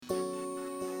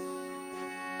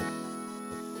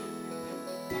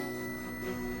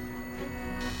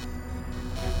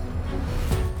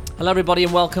Hello everybody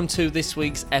and welcome to this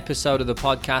week's episode of the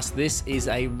podcast. This is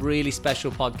a really special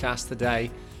podcast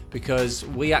today because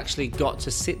we actually got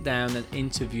to sit down and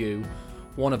interview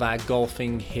one of our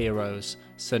golfing heroes,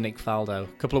 Sir Nick Faldo.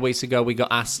 A couple of weeks ago we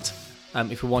got asked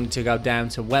if we wanted to go down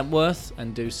to Wentworth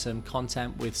and do some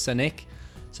content with Sir Nick.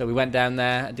 So we went down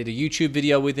there and did a YouTube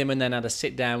video with him and then had a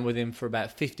sit down with him for about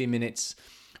 50 minutes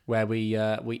where we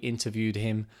interviewed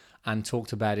him and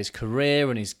talked about his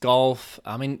career and his golf.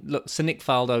 I mean, look, Sir Nick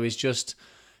Faldo is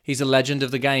he's a legend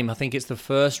of the game. I think it's the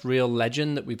first real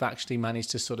legend that we've actually managed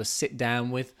to sort of sit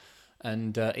down with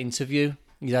and interview.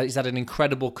 He's had an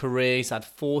incredible career. He's had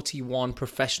 41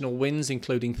 professional wins,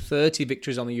 including 30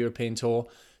 victories on the European Tour,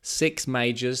 6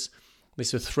 majors.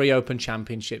 This were 3 Open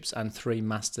Championships and 3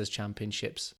 Masters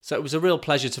Championships. So it was a real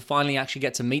pleasure to finally actually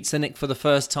get to meet Sir Nick for the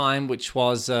first time, which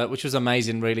was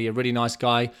amazing, really. A really nice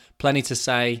guy, plenty to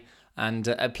say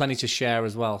and plenty to share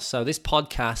as well. So this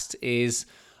podcast is,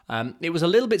 it was a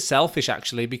little bit selfish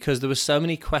actually because there were so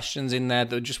many questions in there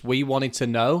that just we wanted to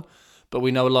know, but we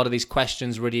know a lot of these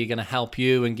questions really are going to help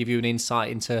you and give you an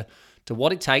insight into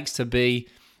what it takes to be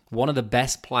one of the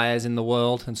best players in the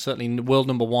world and certainly world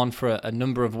number one for a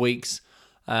number of weeks.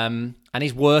 And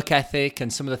his work ethic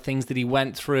and some of the things that he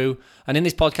went through. And in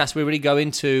this podcast, we really go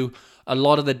into a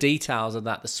lot of the details of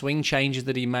that, the swing changes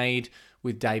that he made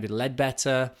with David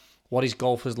Ledbetter, what his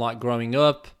golf was like growing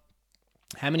up,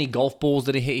 how many golf balls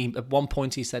did he hit. At one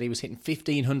point, he said he was hitting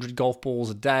 1,500 golf balls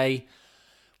a day.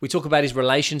 We talk about his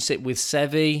relationship with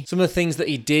Seve, some of the things that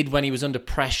he did when he was under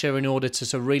pressure in order to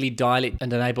sort of really dial it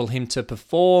and enable him to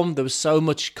perform. There was so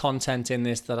much content in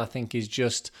this that I think is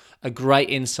just a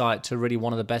great insight to really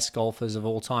one of the best golfers of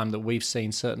all time that we've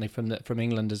seen, certainly from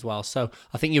England as well. So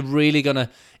I think you're really going to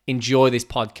enjoy this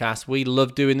podcast. We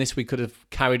love doing this. We could have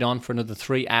carried on for another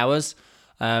 3 hours.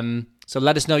 So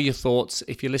let us know your thoughts.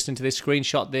 If you're listening to this,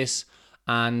 screenshot this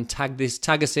and tag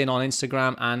us in on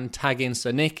Instagram and tag in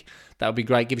Sir Nick. That would be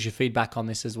great. Give us your feedback on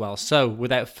this as well. So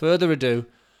without further ado,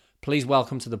 please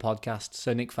welcome to the podcast,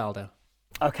 Sir Nick Faldo.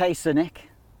 Okay, Sir Nick,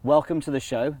 welcome to the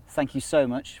show. Thank you so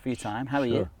much for your time. How are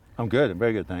you? I'm good. I'm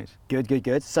very good, thanks.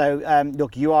 Good. So,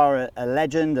 look, you are a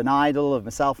legend, an idol of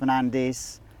myself and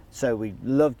Andy's. So we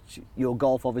loved your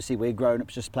golf, obviously. We're grown up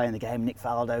just playing the game. Nick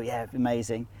Faldo, yeah,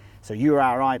 amazing. So you were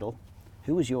our idol.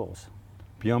 Who was yours?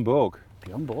 Bjorn Borg.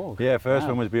 Bjorn Borg? Yeah, first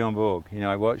one was Bjorn Borg. You know,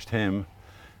 I watched him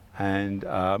and,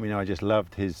 I just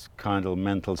loved his kind of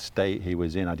mental state he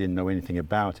was in. I didn't know anything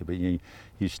about it, but you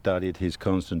studied his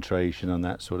concentration and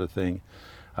that sort of thing.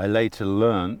 I later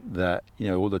learned that,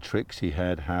 all the tricks he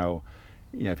had, how,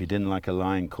 if he didn't like a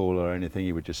line call or anything,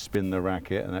 he would just spin the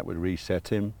racket and that would reset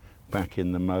him back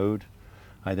in the mode.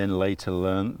 I then later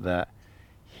learned that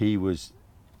he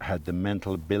had the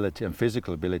mental ability and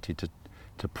physical ability to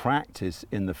practice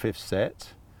in the 5th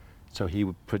set. So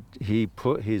he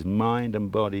put his mind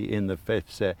and body in the 5th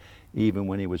set even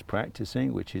when he was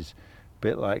practicing, which is a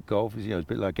bit like golf. It's a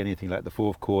bit like anything like the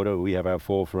 4th quarter. We have our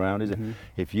 4th round.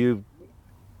 If you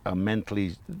are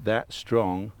mentally that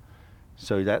strong,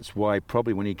 so that's why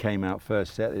probably when he came out 1st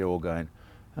set, they're all going,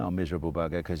 "Oh, miserable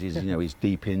bugger," because he's he's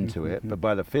deep into it. But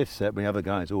by the 5th set, when the other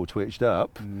guy's all twitched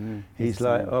up, he's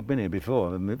like, "I've been here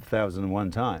before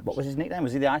 1,001 times." What was his nickname?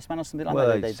 Was he the Iceman or something like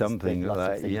that? Well, something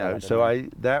like So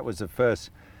that was the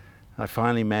first. I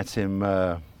finally met him.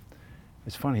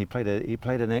 It's funny. He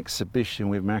played an exhibition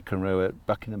with McEnroe at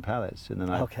Buckingham Palace, and then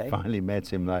I finally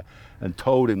met him and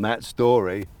told him that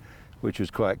story, which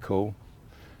was quite cool.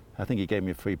 I think he gave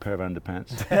me a free pair of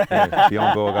underpants,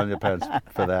 Bjorn Borg underpants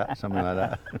for that, something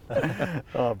like that.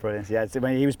 Oh, brilliant! Yeah,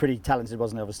 he was pretty talented,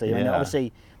 wasn't he? Obviously,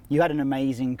 obviously, you had an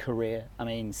amazing career.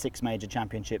 6 major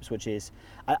championships, which is.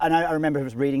 I remember I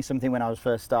was reading something when I was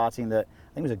first starting that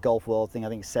I think it was a Golf World thing. I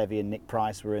think Seve and Nick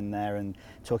Price were in there and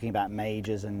talking about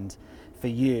majors. And for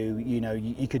you,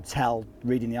 you could tell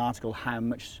reading the article how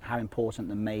important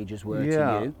the majors were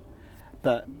to you.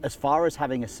 But as far as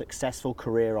having a successful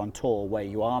career on tour where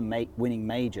you are winning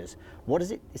majors, what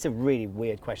is it? It's a really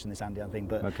weird question, this, Andy, I think.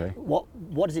 But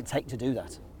what does it take to do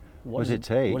that? What does it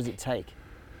take? What does it take?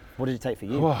 What did it take for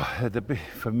you? Well,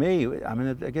 for me,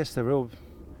 I guess the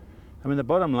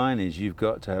bottom line is you've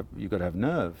got to have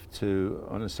nerve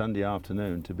on a Sunday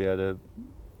afternoon to be able to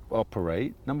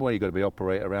operate. Number one, you've got to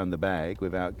operate around the bag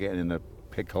without getting in a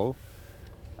pickle.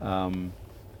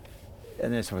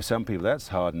 And then for some people that's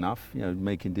hard enough,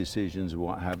 making decisions or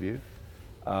what have you.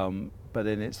 But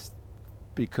then it's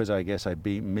because I guess I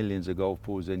beat millions of golf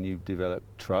balls, then you develop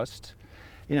trust.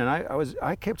 And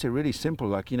I kept it really simple.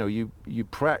 Like, you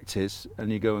practice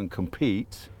and you go and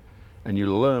compete and you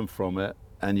learn from it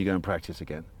and you go and practice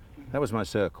again. That was my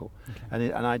circle.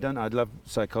 Okay. I'd love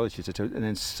psychology to tell, and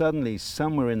then suddenly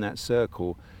somewhere in that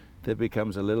circle there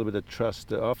becomes a little bit of trust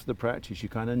that after the practice you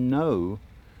kind of know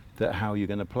that how you're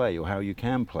going to play or how you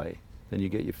can play. Then you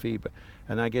get your feedback.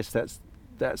 And I guess that's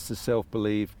the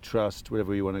self-belief, trust,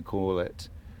 whatever you want to call it,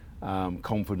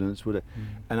 confidence, whatever.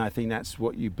 And I think that's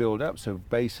what you build up. So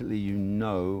basically you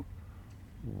know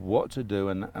what to do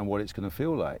and what it's going to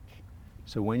feel like.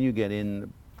 So when you get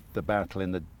in the battle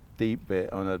in the deep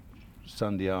bit on a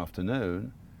Sunday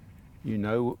afternoon, you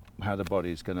know how the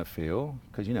body's going to feel,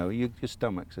 because you know your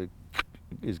stomach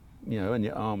is, you know, and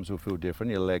your arms will feel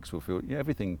different, your legs will feel, you know,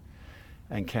 everything.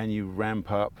 And can you ramp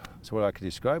up? So what I could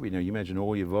describe, you know, you imagine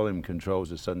all your volume controls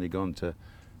have suddenly gone to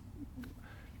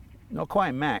not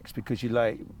quite max, because you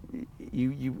like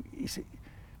you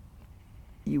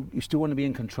still want to be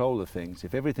in control of things.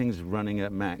 If everything's running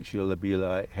at max, you'll be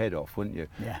like head off, wouldn't you?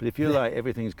 Yeah. But if you're like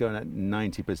everything's going at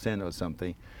 90% or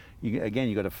something, you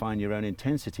got to find your own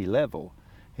intensity level.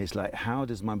 It's like, how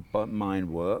does my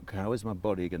mind work? How is my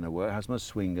body going to work? How's my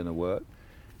swing going to work?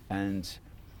 And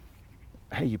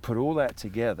hey, you put all that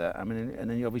together. I mean,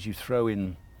 and then you obviously throw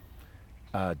in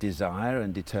desire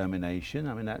and determination.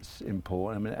 I mean, that's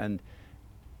important. I mean,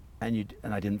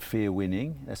 and I didn't fear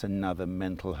winning. That's another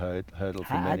mental hurdle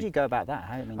for me. How do you go about that?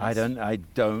 I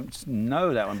don't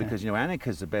know that one, because you know,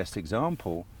 Annika's the best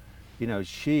example. You know,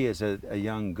 she as a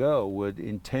young girl would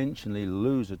intentionally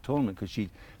lose a tournament because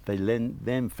they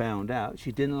then found out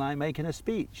she didn't like making a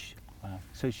speech. Wow.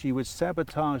 So she would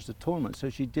sabotage the tournament.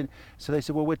 So she did. So they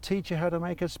said, "Well, we'll teach you how to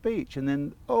make a speech," and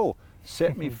then,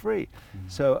 set me free.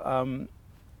 So,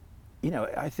 you know,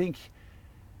 I think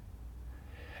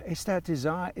it's that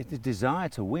desire. It's the desire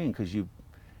to win, because you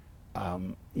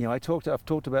know, I've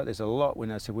talked about this a lot when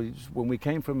I said when we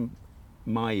came from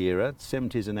my era,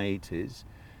 70s and 80s,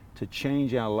 to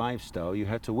change our lifestyle, you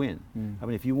had to win. I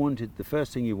mean, if you wanted, the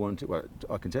first thing you wanted, well,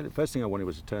 I can tell you, the first thing I wanted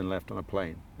was to turn left on a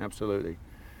plane. Absolutely.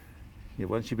 Yeah,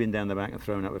 once you've been down the back and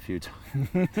thrown up a few times.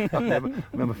 I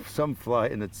remember some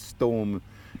flight in a storm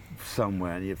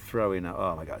somewhere and you're throwing up,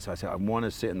 oh my God. So I said, I want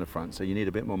to sit in the front. So you need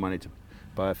a bit more money to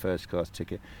buy a first class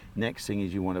ticket. Next thing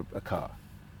is you want a car,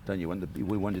 don't you?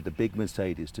 We wanted the big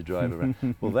Mercedes to drive around.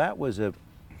 Well, that was a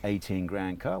 18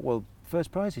 grand car. Well,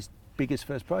 biggest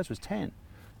first prize was 10.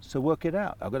 So work it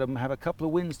out. I've got to have a couple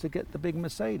of wins to get the big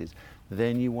Mercedes.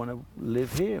 Then you want to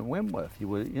live here in Wentworth. I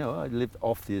lived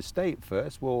off the estate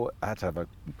first. Well, I had to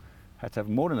have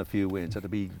more than a few wins. Had to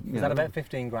be. Is that about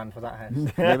 15 grand for that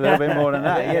house? A little bit more than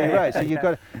that. Yeah, right. So you've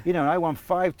got, I won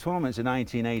 5 tournaments in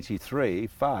 1983.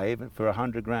 5 for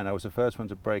 100 grand. I was the first one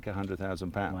to break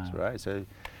 £100,000. Wow. Right. So,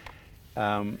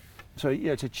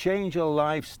 to change your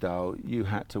lifestyle, you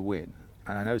had to win.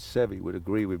 And I know Seve would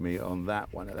agree with me on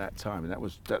that one at that time, and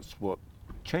that's what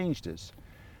changed us.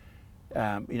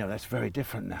 That's very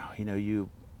different now. We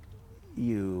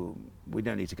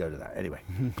don't need to go to that anyway.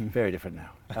 Very different now.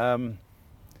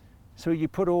 So you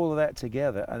put all of that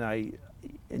together,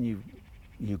 and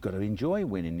you've got to enjoy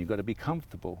winning. You've got to be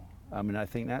comfortable. I mean, I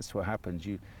think that's what happens.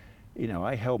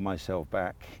 I held myself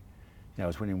back. I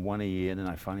was winning one a year, and then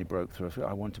I finally broke through.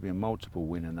 I want to be a multiple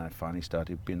winner, and I finally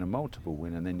started being a multiple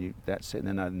winner. And then that's it.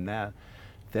 And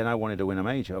then I wanted to win a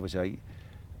major. Obviously,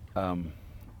 I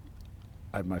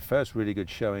had my first really good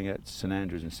showing at St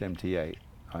Andrews in '78.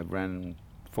 I ran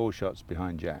 4 shots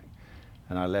behind Jack,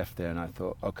 and I left there, and I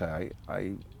thought, okay,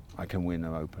 I can win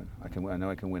an Open. I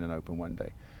know I can win an Open one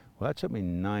day. Well, that took me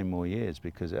 9 more years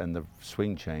and the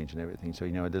swing changed and everything. So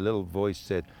the little voice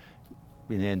said,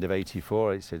 in the end of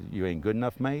 '84, it said, "You ain't good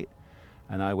enough, mate."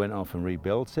 And I went off and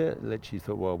rebuilt it. Literally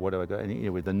thought, well, what do I got? And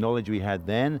with the knowledge we had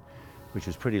then, which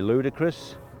was pretty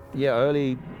ludicrous. Yeah,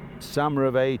 early summer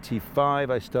of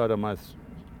 '85, I started on my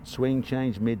swing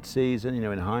change mid-season.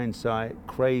 In hindsight,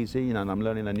 crazy. And I'm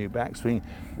learning a new backswing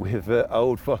with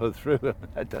old follow through.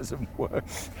 That doesn't work.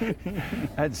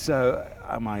 And so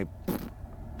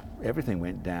everything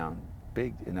went down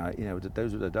big.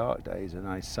 Those were the dark days, and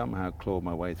I somehow clawed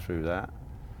my way through that.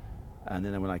 And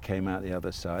then when I came out the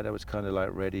other side, I was kind of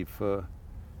like ready for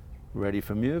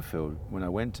Muirfield. When I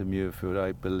went to Muirfield,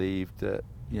 I believed that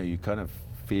you kind of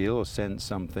feel or sense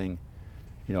something.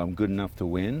 I'm good enough to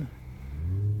win.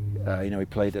 We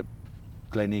played at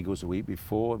Glen Eagles a week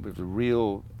before. It was a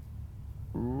real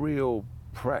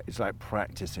it's like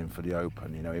practicing for the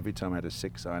Open. Every time I had a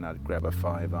 6-iron, I'd grab a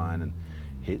 5-iron and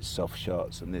hit soft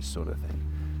shots and this sort of thing.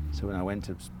 So when I went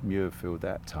to Muirfield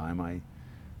that time,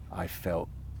 I felt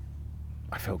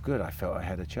good. I felt I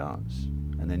had a chance.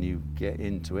 And then you get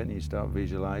into it and you start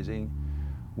visualizing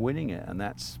winning it, and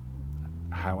that's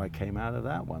how I came out of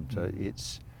that one. So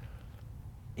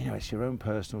it's your own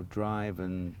personal drive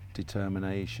and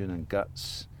determination and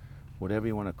guts, whatever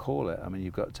you want to call it. I mean,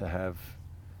 you've got to have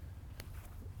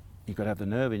the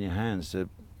nerve in your hands to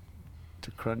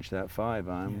crunch that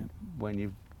 5-iron when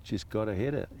you've just got to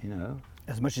hit it,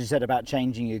 As much as you said about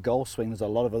changing your golf swing, there's a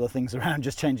lot of other things around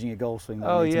just changing your golf swing.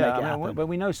 To make it happen. But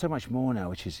we know so much more now,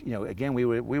 which is, again, we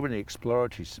were in the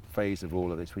exploratory phase of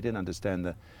all of this. We didn't understand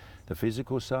the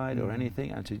physical side or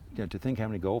anything, and to think how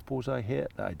many golf balls I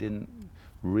hit, that I didn't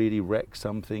really wreck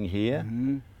something here.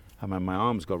 I mean, my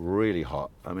arms got really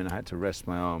hot. I mean, I had to rest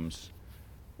my arms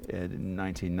in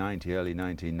 1990, early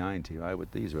 1990.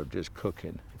 These were just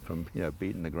cooking from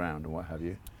beating the ground and what have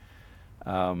you.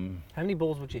 How many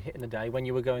balls would you hit in a day when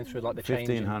you were going through like the change?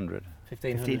 1,500.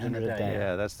 1,500 a day.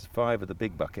 Yeah, that's 5 of the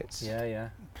big buckets. Yeah.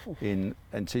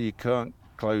 Until you can't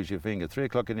close your finger. 3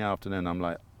 o'clock in the afternoon, I'm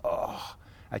like, oh.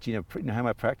 Actually, you know how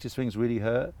my practice swings really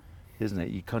hurt, isn't it?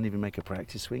 You can't even make a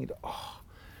practice swing. Oh.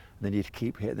 And then you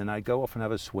keep hitting. Then I'd go off and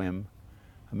have a swim.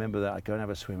 I remember that. I'd go and have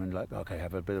a swim and okay,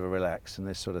 have a bit of a relax and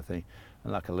this sort of thing.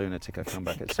 And like a lunatic, I'd come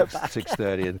back at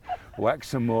 6:30 and whack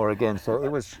some more again. So it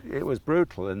was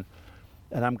brutal. And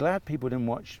I'm glad people didn't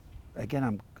watch.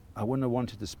 Again, I wouldn't have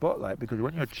wanted the spotlight, because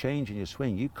when you're changing your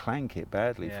swing, you clank it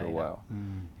badly for a while.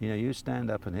 You stand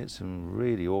up and hit some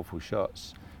really awful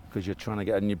shots because you're trying to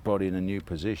get your body in a new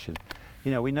position.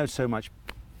 We know so much,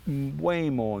 way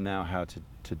more now how to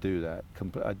do that.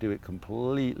 I do it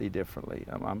completely differently.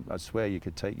 I swear you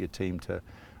could take your team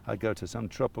I'd go to some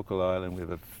tropical island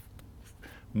with a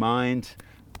mind,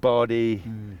 body,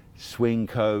 swing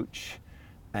coach,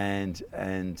 and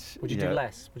would you do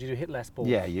less? Would you hit less balls?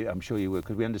 Yeah, I'm sure you would,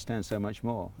 because we understand so much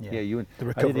more. Yeah, I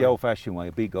did the old-fashioned way,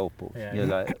 beat golf balls.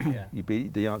 Yeah. You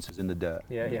beat the answers in the dirt.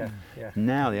 Yeah.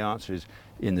 Now the answer is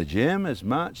in the gym as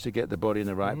much, to get the body in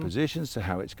the right positions, to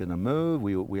how it's going to move.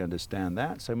 We understand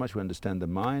that so much. We understand the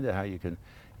mind, how you can,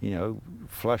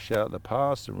 flush out the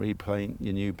past and repaint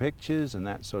your new pictures and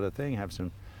that sort of thing. Have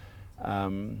some.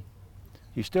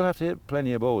 You still have to hit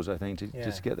plenty of balls, I think, to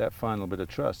just get that final bit of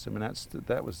trust. I mean, that's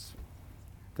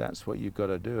what you've got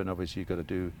to do, and obviously you've got to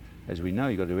do, as we know,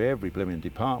 you've got to do every blooming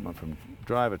department from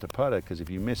driver to putter, because if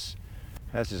you miss,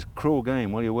 that's this cruel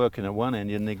game. While you're working at one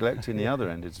end, you're neglecting the other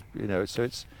end. So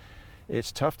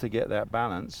it's tough to get that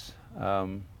balance.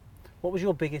 What was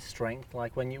your biggest strength?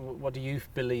 Like what do you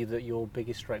believe that your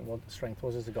biggest strength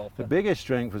was as a golfer? The biggest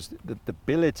strength was the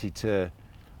ability to,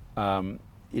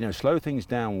 slow things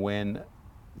down when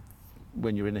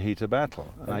you're in the heat of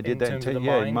battle. And I did that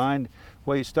in mind.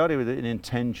 Well, you started with an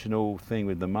intentional thing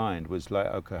with the mind, was like,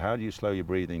 okay, how do you slow your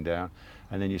breathing down?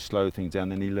 And then you slow things down,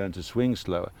 then you learn to swing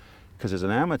slower. Because as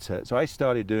an amateur, so I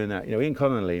started doing that. Ian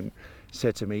Connolly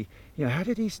said to me, how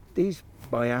did these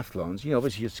biathlons,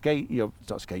 obviously you're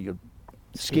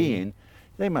skiing,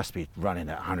 they must be running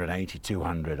at 180,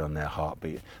 200 on their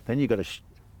heartbeat. Then you've got to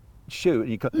shoot,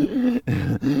 and you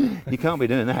can't be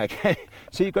doing that. Okay?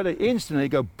 So you've got to instantly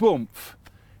go boom.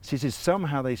 So he says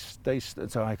somehow they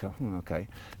so I go, okay.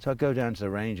 So I go down to the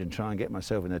range and try and get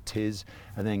myself in a tiz,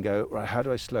 and then go, right, how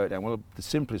do I slow it down? Well, the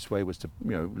simplest way was to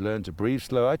learn to breathe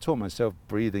slower. I taught myself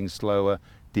breathing slower,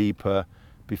 deeper,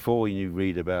 before you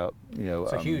read about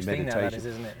it's a huge meditation. thing now, that is,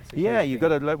 isn't it? You've got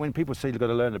to learn. When people say you've got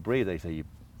to learn to breathe, they say, you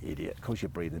idiot, of course you're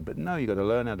breathing. But no, you've got to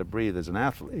learn how to breathe as an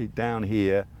athlete down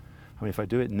here. I mean, if I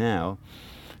do it now,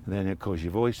 then of course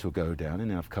your voice will go down, and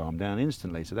then I've calmed down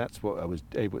instantly. So that's what I was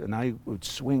able, and I would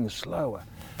swing slower,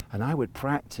 and I would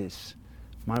practice.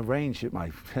 My range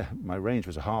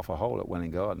was a half a hole at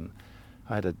Welwyn Garden.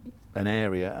 I had an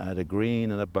area, I had a green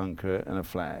and a bunker and a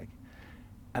flag,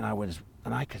 and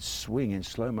I could swing in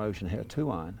slow motion, hit a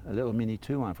 2-iron, a little mini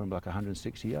 2-iron from like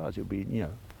 160 yards. It would be,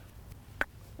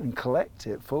 and collect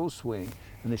it full swing,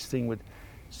 and this thing would.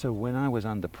 So when I was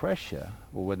under pressure,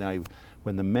 or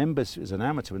when the members, as an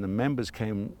amateur, when the members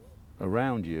came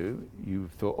around you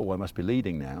thought, oh, I must be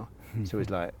leading now. So it's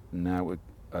like, now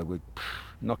I would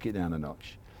knock it down a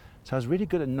notch. So I was really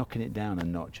good at knocking it down a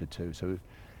notch or two. So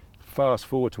fast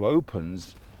forward to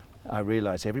Opens, I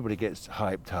realised everybody gets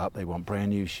hyped up. They want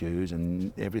brand new shoes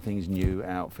and everything's new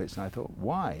outfits. And I thought,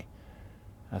 why?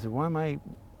 I said,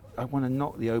 I want to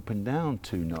knock the Open down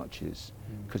 2 notches,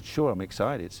 because sure, I'm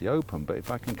excited, it's the Open, but if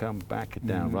I can come back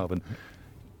down rather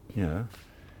than,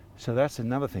 so that's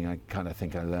another thing I kind of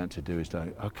think I learned to do, is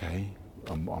like, okay,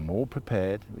 I'm all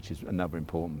prepared, which is another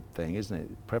important thing, isn't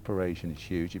it? Preparation is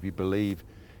huge. If you believe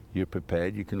you're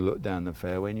prepared, you can look down the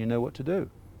fairway and you know what to do,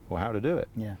 or how to do it.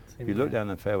 Yeah. If you look down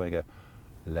the fairway and go,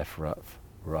 left rough,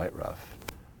 right rough,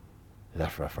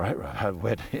 left rough, right rough,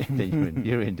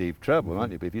 you're in deep trouble,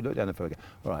 aren't you? But if you look down the fairway,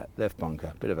 all right, left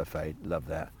bunker, bit of a fade, love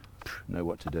that, know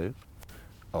what to do,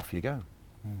 off you go.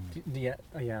 Yeah.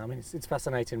 I mean, it's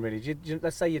fascinating, really.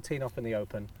 Let's say you're teeing off in the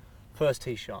Open, first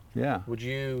tee shot. Yeah.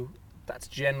 That's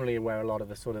generally where a lot of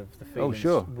the feelings. Oh,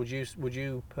 sure. Would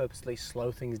you purposely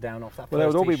slow things down off that first Well, it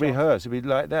would all be tee shot? rehearsed. It'd be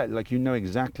like that. Like, you know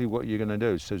exactly what you're going to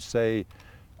do. So say,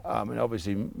 and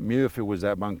obviously Muirfield was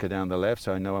that bunker down the left,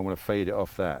 so I know I want to fade it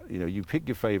off that. You know, you pick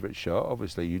your favourite shot.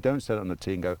 Obviously, you don't set it on the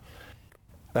tee and go.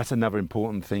 That's another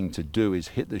important thing to do, is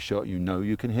hit the shot you know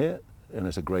you can hit. And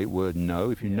that's a great word,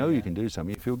 know. If you know you can do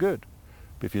something, you feel good.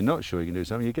 But if you're not sure you can do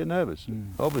something, you get nervous,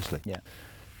 obviously. Yeah.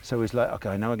 So it's like, okay,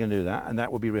 I know I can do that, and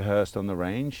that would be rehearsed on the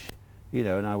range, you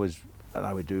know. And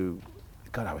I would do,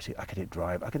 God, I could hit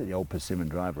the old Persimmon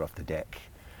driver off the deck,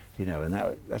 you know, and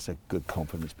that's a good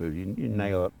confidence boost. You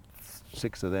nail up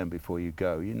 6 of them before you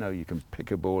go. You know you can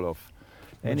pick a ball off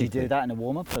anything. Did you do that in a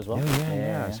warm up as well?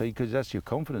 Yeah. So because that's your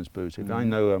confidence boost. If I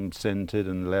know I'm centered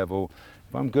and level,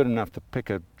 if I'm good enough to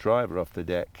pick a driver off the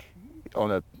deck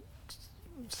on a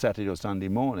Saturday or Sunday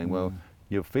morning, well,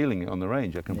 you're feeling it on the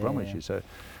range, I can promise you. So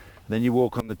then you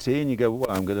walk on the tee and you go,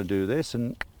 well, I'm going to do this,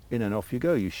 and in and off you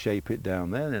go. You shape it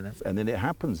down there, and then it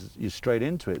happens. You're straight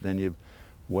into it. Then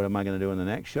what am I going to do on the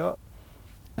next shot?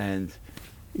 And,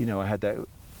 you know, I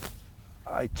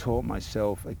taught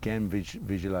myself, again,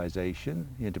 visualization,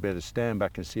 you know, to be able to stand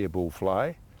back and see a ball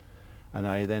fly. And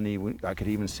I could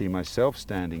even see myself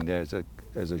standing there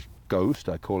as a ghost,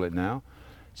 I call it now.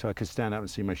 So I could stand up and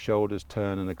see my shoulders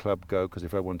turn and the club go, because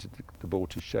if I wanted the ball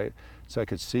to shape. So I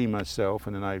could see myself,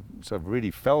 and then I sort of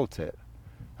really felt it.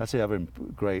 That's the other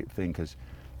great thing, because,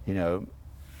 you know,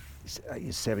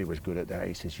 Seve was good at that.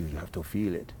 He says you have to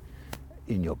feel it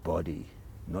in your body,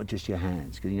 not just your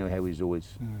hands. Because you know how he's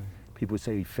always, people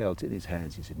say he felt it in his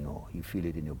hands. He said, no, you feel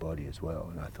it in your body as well.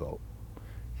 And I thought,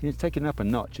 it's taking up a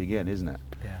notch again, isn't it?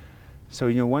 Yeah. So,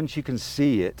 you know, once you can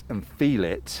see it and feel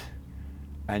it,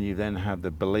 and you then have the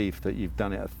belief that you've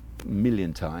done it a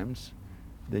million times,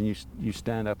 then you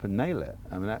stand up and nail it.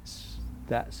 I mean, that's,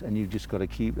 and you've just got to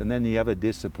keep. And then the other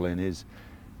discipline is,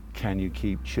 can you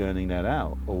keep churning that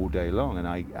out all day long? And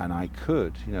I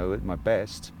could, you know, at my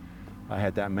best, I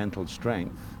had that mental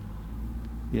strength.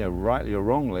 You know, rightly or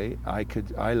wrongly,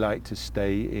 I like to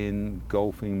stay in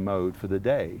golfing mode for the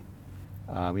day.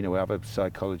 You know, other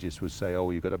psychologists would say,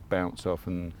 oh, you've got to bounce off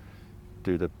and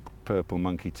do the purple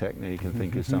monkey technique and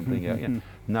think of something.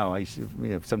 No,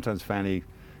 sometimes Fanny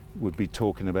would be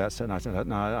talking about something.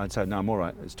 I'd say, no, I'm all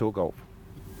right, let's talk golf.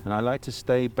 And I like to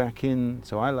stay back in,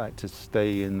 so I like to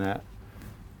stay in that,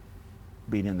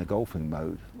 being in the golfing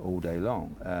mode all day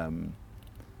long.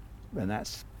 And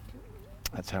that's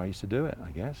how I used to do it,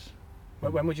 I guess.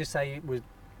 When would you say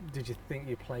did you think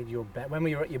you played your best? When were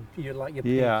you at your peak,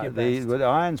 Yeah, your best? the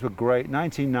irons were great.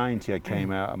 1990 I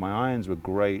came out, and my irons were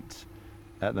great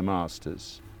at the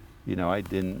Masters. You know,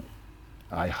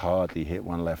 I hardly hit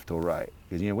one left or right.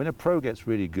 Because, you know, when a pro gets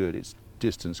really good, it's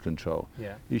distance control.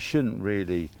 Yeah. You shouldn't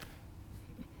really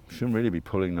be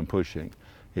pulling and pushing.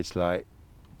 It's like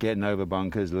getting over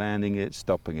bunkers, landing it,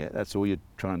 stopping it. That's all you're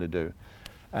trying to do.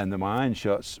 And my iron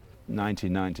shots,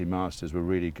 1990 Masters, were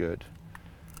really good.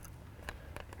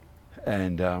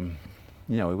 And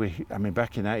you know,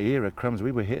 back in that era, crumbs,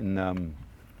 we were hitting 2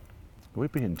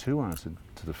 irons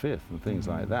to the fifth and things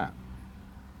like that.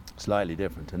 Slightly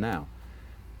different to now.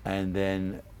 And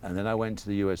then I went to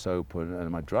the US Open,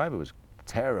 and my driver was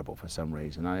terrible for some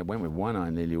reason. I went with 1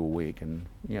 iron nearly all week, and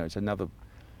you know, it's another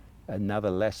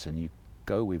lesson. You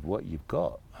go with what you've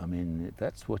got. I mean, if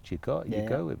that's what you got, you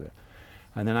go with it.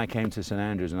 And then I came to St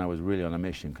Andrews, and I was really on a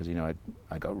mission, because, you know,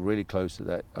 I got really close to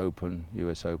that Open,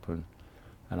 US Open,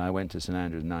 and I went to St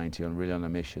Andrews 90 really on a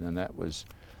mission, and that was,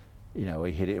 you know,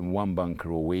 we hit it in 1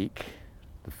 bunker a week,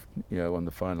 you know, on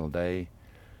the final day.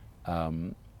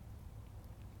 I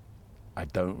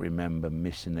don't remember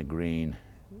missing a green.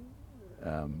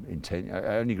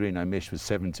 Only green I missed was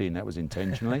 17. That was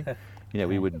intentionally. You know,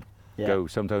 we would go.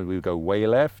 Sometimes we would go way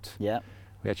left. Yeah.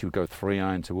 We actually would go 3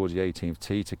 iron towards the 18th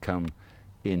tee to come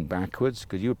in backwards,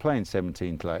 because you were playing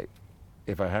 17 to, like,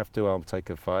 if I have to, I'll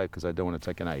take a 5 because I don't want to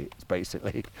take an 8.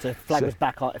 Basically. So flag was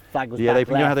back. Flag was yeah, back.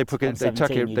 You know how they put it? They tuck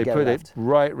it. They put it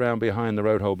right round behind the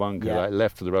road hole bunker, like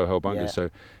left of the road hole bunker. So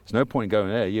there's no point going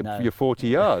there. You're 40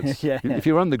 yards. If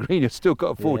you're on the green, you've still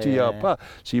got a 40-yard putt.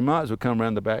 So you might as well come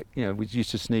around the back. You know, we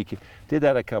used to sneak it. Did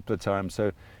that a couple of times.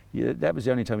 So that was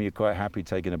the only time you're quite happy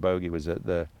taking a bogey, was at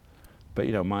the. But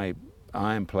you know, my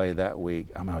iron play that week,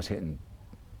 I mean, I was hitting.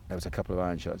 There was a couple of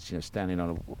iron shots, you know, standing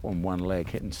on one leg,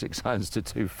 hitting 6 irons to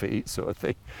 2 feet, sort of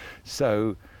thing.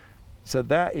 So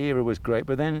that era was great.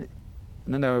 But then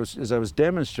as I was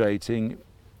demonstrating,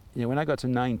 you know, when I got to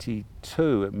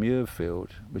 92 at Muirfield,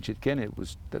 which again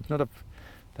that's not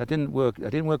That didn't work. I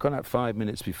didn't work on that 5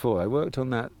 minutes before. I worked on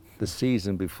that the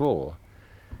season before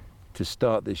to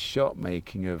start this shot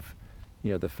making of,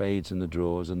 you know, the fades and the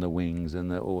draws and the wings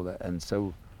and all that. And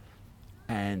so,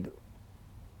 and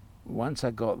once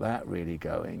I got that really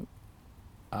going,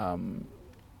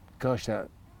 gosh, that.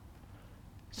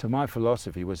 So my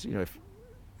philosophy was, you know,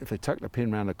 if they tuck the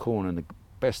pin around the corner and the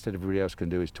best that everybody else can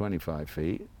do is 25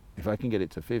 feet, if I can get it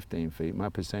to 15 feet, my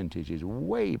percentage is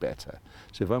way better.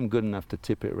 So if I'm good enough to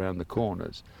tip it around the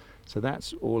corners, so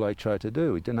that's all I try to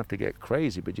do. It didn't have to get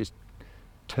crazy, but just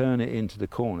turn it into the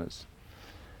corners.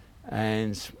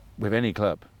 And with any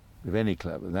club,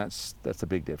 and that's the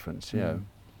big difference, you know.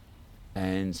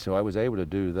 And so I was able to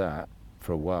do that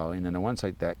for a while, and then once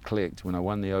that clicked, when I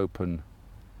won the Open,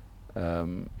 you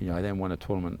know, I then won a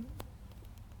tournament.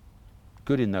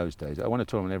 Good in those days. I won a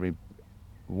tournament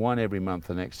every month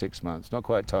the next 6 months. Not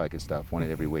quite Tiger stuff. Won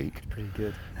it every week. Pretty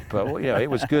good. But you know, it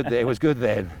was good. It was good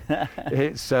then.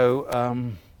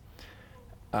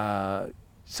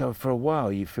 So for a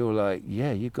while, you feel like,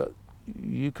 yeah, you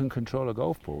can control a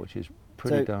golf ball, which is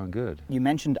pretty darn good. You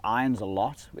mentioned irons a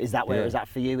lot. Is that where is that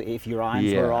for you? If your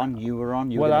irons Yeah. were on, you were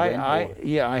on. You Well, were gonna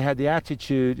win, I had the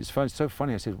attitude. It's fun, so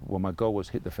funny. I said, well, my goal was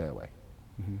hit the fairway,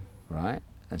 right?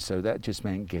 And so that just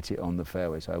meant get it on the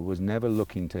fairway. So I was never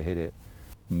looking to hit it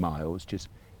miles, just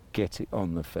get it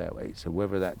on the fairway. So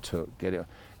whether that took, get it,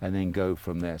 and then go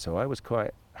from there. So I was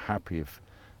quite happy if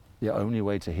the only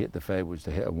way to hit the fairway was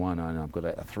to hit a 1 iron. I've got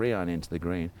a 3 iron into the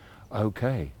green.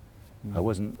 Okay. I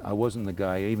wasn't the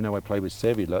guy, even though I played with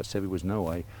Seve, like Seve was no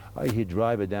way. He'd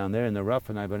drive it down there in the rough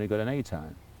and I've only got an 8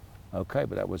 iron. Okay,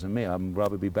 but that wasn't me. I'd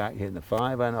rather be back hitting the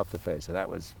 5 iron off the fairway. So that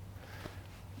was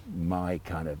my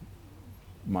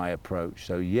approach.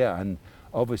 So yeah, and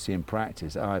obviously in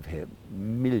practice I've hit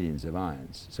millions of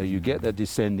irons. So you get the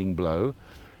descending blow,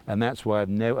 and that's why I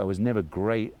was never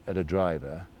great at a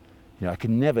driver. You know, I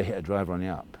could never hit a driver on the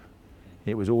up.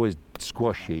 It was always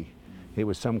squashy. It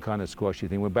was some kind of squashy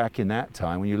thing. We're back in that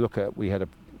time when you look at, we had a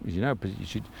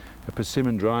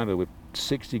persimmon driver with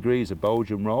 6 degrees of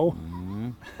bulge and roll.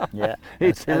 Yeah,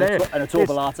 It's hilarious. And a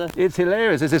turbulata. It's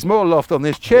hilarious. There's more loft on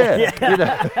this chair.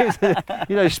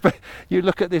 You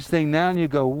look at this thing now and you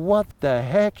go, what the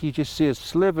heck? You just see a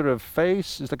sliver of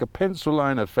face. It's like a pencil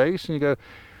line of face, and you go,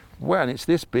 wow, and it's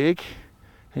this big.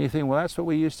 And you think, well, that's what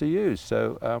we used to use.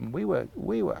 So we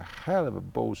were hell of a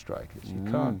ball strikers. You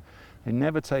can't. They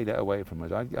never take that away from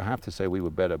us. I have to say we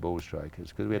were better ball strikers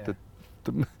because we had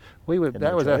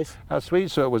our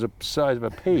sweet spot was the size of a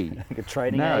pea. Like a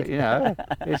training now, aid. you know,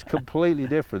 it's completely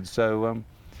different. So,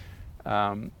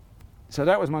 so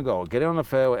that was my goal: get it on the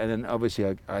fairway, and then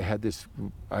obviously I had this.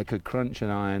 I could crunch an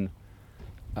iron,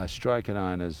 strike an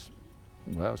iron as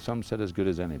well. Some said as good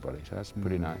as anybody. So that's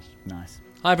pretty nice. Nice.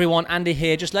 Hi everyone, Andy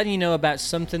here, just letting you know about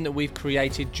something that we've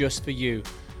created just for you.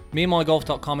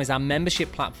 MeandMyGolf.com is our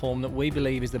membership platform that we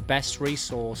believe is the best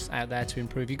resource out there to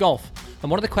improve your golf.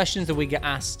 And one of the questions that we get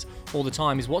asked all the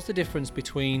time is, what's the difference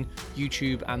between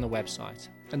YouTube and the website?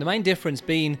 And the main difference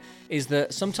being is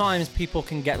that sometimes people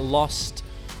can get lost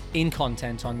in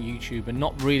content on YouTube and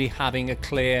not really having a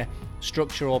clear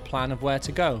structure or plan of where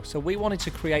to go. So we wanted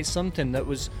to create something that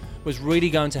was really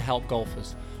going to help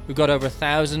golfers. We've got over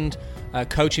 1,000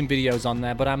 coaching videos on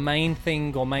there, but our main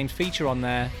thing or main feature on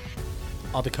there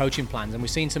are the coaching plans, and we've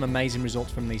seen some amazing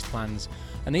results from these plans.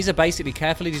 And these are basically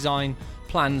carefully designed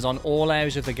plans on all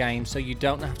areas of the game, so you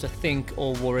don't have to think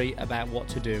or worry about what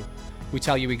to do. We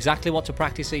tell you exactly what to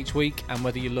practice each week, and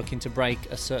whether you're looking to break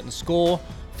a certain score,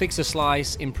 fix a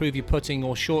slice, improve your putting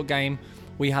or short game,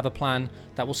 we have a plan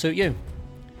that will suit you.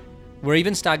 We're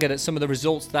even staggered at some of the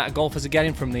results that golfers are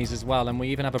getting from these as well, and we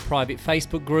even have a private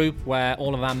Facebook group where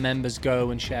all of our members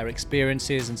go and share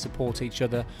experiences and support each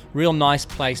other. Real nice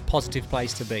place, positive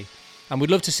place to be. And we'd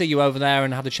love to see you over there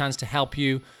and have the chance to help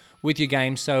you with your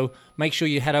game. So make sure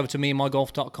you head over to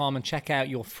meandmygolf.com and check out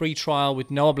your free trial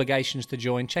with no obligations to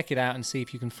join. Check it out and see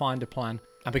if you can find a plan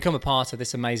and become a part of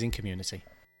this amazing community.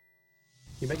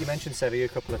 You mentioned Seve a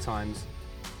couple of times.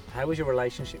 How was your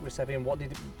relationship with Seve, and what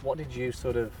did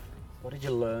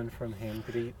you learn from him?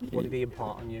 What did he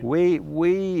impart on you?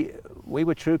 We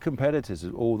were true competitors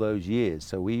all those years.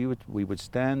 So we would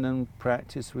stand and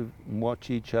practice and watch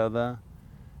each other.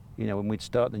 You know, when we'd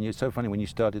start the new. It's so funny, when you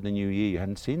started the new year, you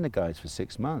hadn't seen the guys for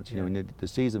 6 months. You know, when the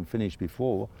season finished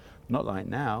before, not like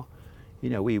now. You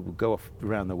know, we would go off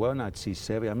around the world, and I'd see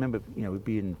Seve. I remember, you know, we'd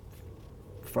be in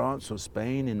France or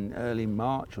Spain in early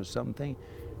March or something,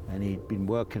 and he'd been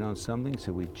working on something.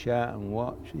 So we'd chat and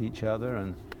watch each other,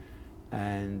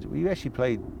 and we actually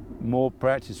played more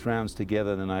practice rounds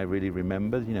together than I really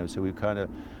remembered, you know, so we kind of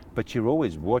but you're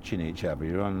always watching each other.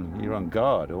 You're on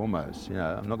guard almost. You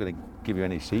know, I'm not going to give you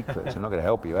any secrets. I'm not going to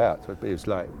help you out. But it was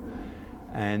like,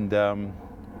 and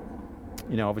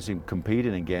you know, obviously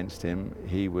competing against him,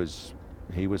 he was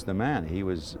the man. He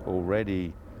was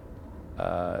already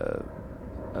a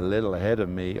little ahead of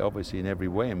me, obviously in every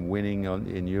way, and winning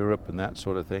in Europe and that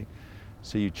sort of thing.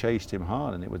 So you chased him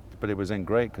hard, and it was then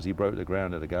great because he broke the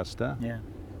ground at Augusta. Yeah.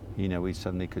 You know, we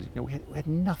suddenly, because you know, we had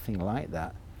nothing like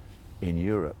that in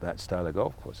Europe, that style of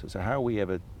golf course. So how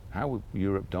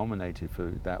Europe dominated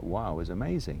for that while was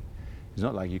amazing. It's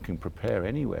not like you can prepare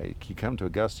anyway. You come to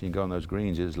Augusta and go on those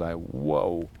greens, it's like,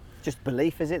 whoa. Just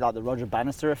belief, is it? Like the Roger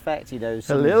Bannister effect, you know?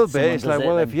 A little bit. It's like,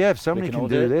 well, if somebody can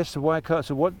do this, so why can't?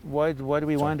 So why do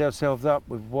we wind ourselves up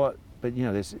with what? But you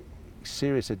know, there's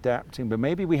serious adapting. But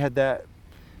maybe we had that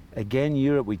again.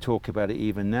 Europe, we talk about it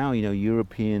even now. You know,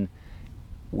 European.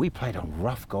 We played on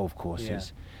rough golf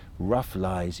courses, rough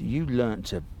lies. You learnt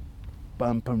to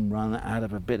bump and run out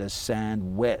of a bit of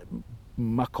sand, wet,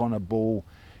 muck on a ball,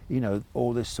 you know,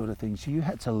 all this sort of thing. So you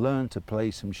had to learn to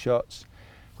play some shots.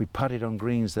 We putted on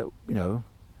greens that, you know,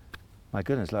 my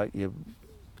goodness, like your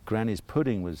granny's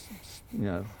pudding was, you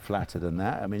know, flatter than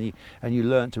that. I mean, you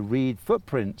learnt to read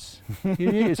footprints.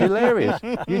 You knew, it's hilarious.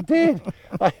 You did.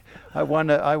 I won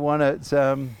at, where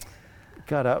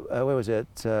was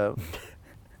it?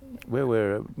 Where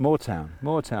were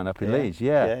Moortown up in Leeds,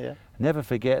 yeah. Never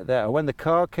forget that. I won the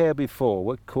car care before.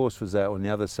 What course was that on the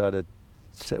other side of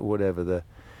whatever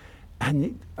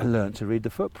and I learnt to read the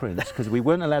footprints because we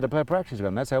weren't allowed to play practice with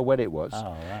them. That's how wet it was.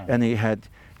 Oh, wow. And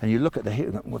you look at the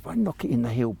hill. Well, if I knock it in the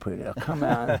hill, pretty, I'll come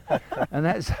out. And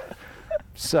that's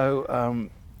so.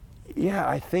 Yeah,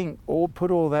 I think put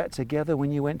all that together.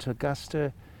 When you went to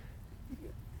Augusta,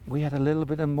 we had a little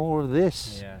bit more of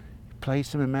this. Yeah. Play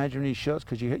some imaginary shots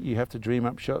because you have to dream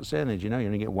up shots then, as you know, you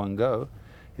only get one go.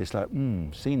 It's like,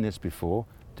 seen this before,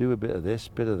 do a bit of this,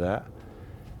 bit of that.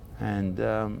 And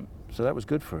so that was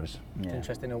good for us. Yeah. It's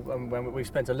interesting, when we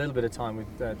spent a little bit of time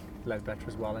with Les Better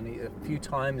as well, and a few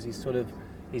times he's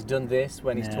done this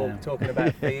when he's talking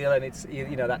about feel, and it's,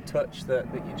 you know, that touch that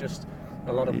you just,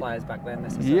 a lot of players back then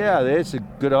necessarily. Yeah, there's a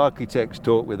good architect's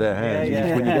talk with their hands.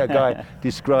 Yeah. When you get a guy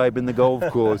describing the golf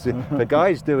course, if a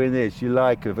guy's doing this, you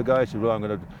like it. If a guy says, well, I'm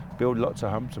going to build lots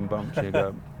of humps and bumps, you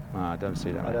go, I don't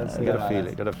see that.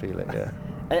 Got to feel it, yeah.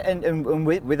 And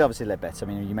with obviously Ledbetter, I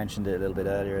mean, you mentioned it a little bit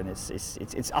earlier, and it's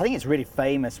I think it's really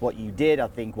famous what you did. I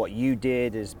think what you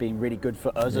did has been really good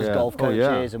for us as golf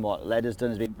coaches, and what Led has done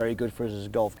has been very good for us as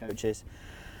golf coaches.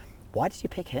 Why did you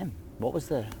pick him? What was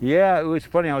the? Yeah, it was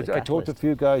funny. I talked to a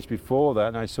few guys before that,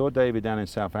 and I saw David down in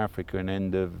South Africa in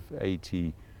end of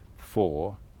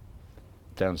 '84,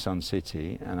 down Sun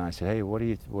City, and I said, "Hey, what do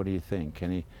you think?"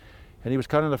 And he was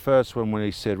kind of the first one when he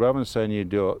said, rather than saying you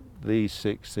do these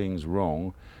 6 things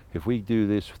wrong, if we do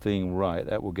this thing right,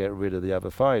 that will get rid of the other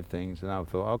 5 things. And I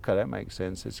thought, okay, that makes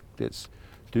sense. Let's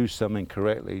do something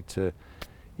correctly to,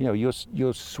 you know,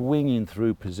 you're swinging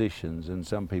through positions, and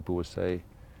some people will say,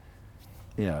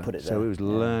 you know, so it was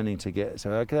learning to get,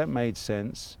 so okay, that made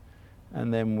sense.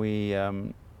 And then we,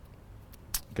 and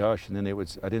then it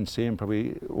was, I didn't see him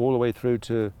probably all the way through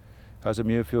to, I was at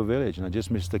Muirfield Village, and I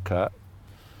just missed the cut.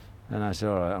 And I said,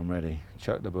 all right, I'm ready.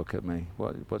 Chuck the book at me.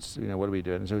 What are we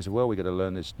doing? And so he said, well, we got to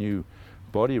learn this new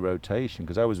body rotation,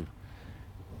 because I was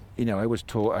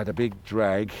taught, I had a big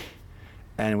drag,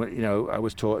 and you know, I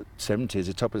was taught 70s,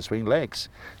 the top of the swing, legs.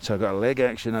 So I got a leg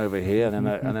action over here, and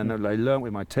then I learned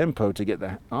with my tempo to get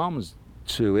the arms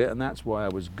to it, and that's why I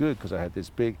was good, because I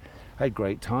had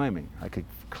great timing. I could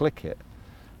click it,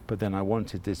 but then I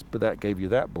wanted this, but that gave you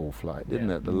that ball flight, didn't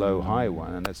it? The low high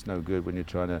one, and that's no good when you're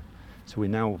trying to. So we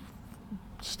now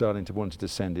starting to want to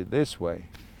descend it this way,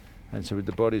 and so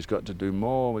the body's got to do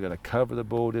more. We're going to cover the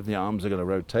ball differently. The arms are going to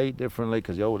rotate differently,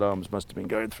 because the old arms must have been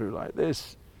going through like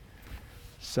this.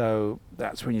 So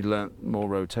that's when you learn more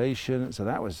rotation. So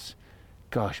that was,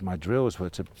 gosh, my drills were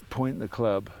to point the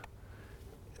club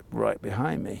right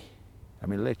behind me. I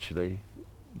mean, literally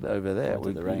over there.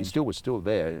 We still was still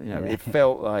there. You know, it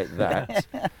felt like that.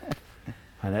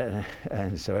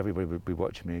 and so everybody would be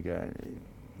watching me going,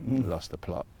 lost the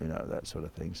plot, you know, that sort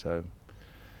of thing. So,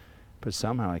 but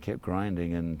somehow I kept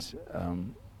grinding, and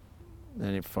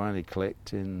then it finally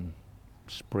clicked in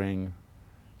spring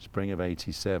of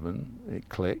 '87. It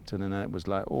clicked, and then it was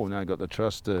like, oh, now I got the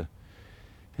trust to,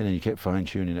 and then you kept fine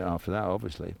tuning it after that,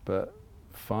 obviously. But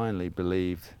finally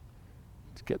believed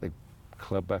to get the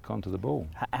club back onto the ball.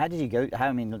 How did you go?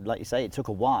 I mean, like you say, it took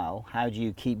a while. How do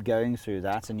you keep going through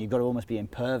that? And you've got to almost be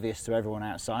impervious to everyone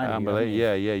outside of you.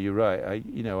 Yeah, you're right.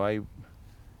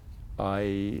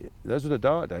 I those were the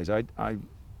dark days. I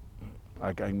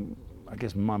I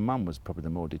guess my mum was probably the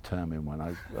more determined one.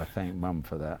 I thank Mum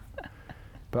for that.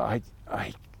 But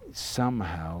I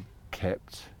somehow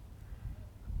kept,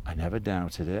 I never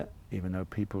doubted it, even though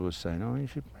people were saying, oh, you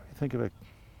should think of a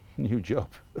new job.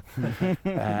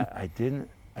 I didn't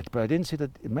see the,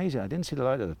 amazing, I didn't see the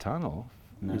light of the tunnel.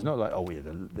 No. It's not like, oh, yeah,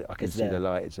 I can see the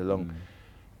light, it's a long,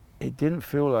 it didn't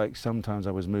feel like sometimes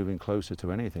I was moving closer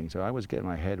to anything. So I was getting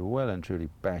my head well and truly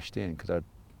bashed in, because I'd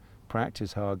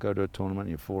practice hard, go to a tournament,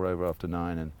 you're 4 over after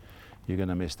 9 and you're going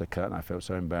to miss the cut, and I felt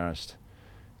so embarrassed.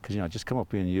 Because, I just come up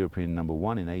being European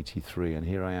 #1 in '83, and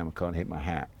here I am, I can't hit my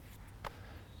hat.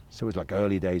 So it was like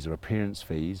early days of appearance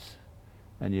fees,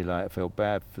 and I felt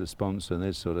bad for the sponsor and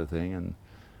this sort of thing, and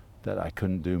that I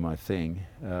couldn't do my thing.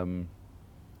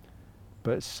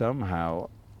 But somehow,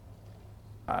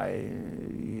 I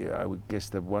would guess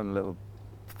the one little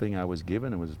thing I was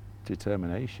given was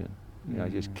determination. I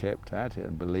just kept at it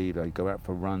and believed. I'd go out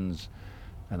for runs,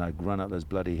 and I'd run up those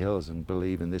bloody hills and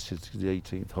believe, and this is the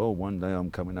 18th hole. One day I'm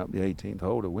coming up the 18th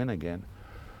hole to win again.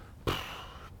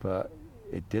 But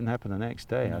it didn't happen the next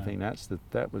day. No. I think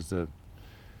that was the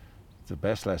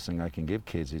best lesson I can give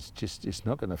kids. It's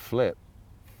not going to flip.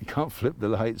 You can't flip the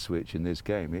light switch in this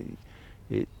game.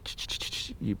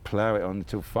 You plow it on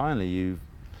until finally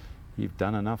you've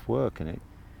done enough work, and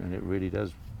it really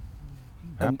does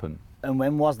happen. And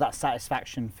when was that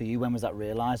satisfaction for you? When was that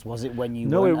realised? Was it when you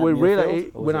No,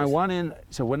 when I won in.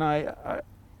 So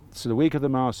so the week of the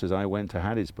Masters, I went to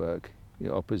Hattiesburg.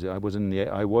 Opposite. I wasn't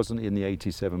in the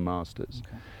 '87 Masters,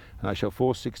 and I shot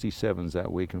 467s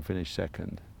that week and finished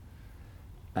second.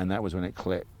 And that was when it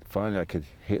clicked. Finally, I could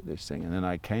hit this thing. And then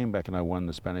I came back and I won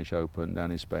the Spanish Open down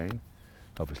in Spain,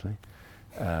 obviously.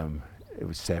 It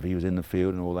was Seve was in the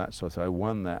field and all that sort. So I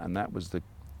won that, and that was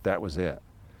it.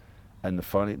 And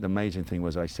the amazing thing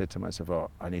was, I said to myself,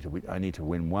 oh, I need to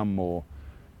win one more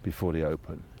before the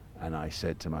Open. And I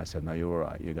said to myself, no, you're all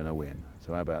right, you're going to win.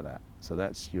 So how about that? So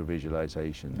that's your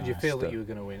visualization. Did you feel that you were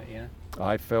going to win it, yeah?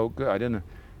 I felt good.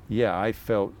 I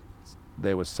felt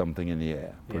there was something in the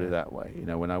air, put it that way.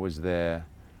 When I was there,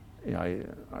 I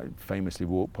famously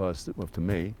walked past,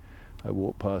 I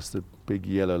walked past the big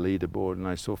yellow leaderboard, and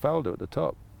I saw Faldo at the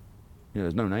top.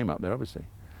 There's no name up there, obviously.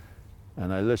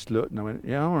 And I just looked and I went,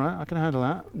 yeah, all right, I can handle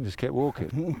that, and just kept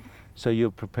walking. So you're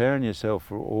preparing yourself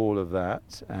for all of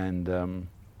that, and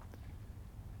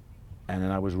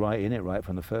then I was right in it, right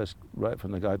from the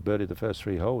guy birdied the first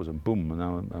 3 holes, and boom, and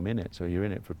now I'm in it. So you're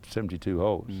in it for 72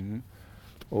 holes,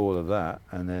 all of that,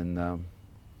 and then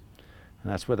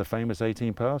and that's where the famous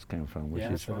 18 pars came from,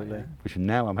 which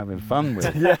now I'm having fun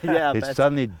with. It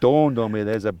suddenly dawned on me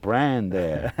there's a brand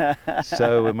there,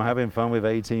 so I'm having fun with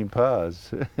 18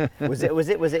 pars. was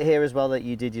it here as well that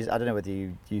you did use? I don't know whether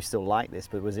you still like this,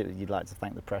 but was it you'd like to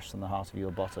thank the press from the heart of your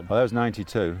bottom? Well, that was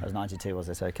 '92. That was '92, was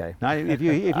it? Okay. Now, if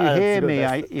you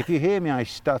hear me, I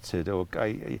stuttered, or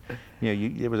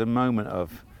there was a moment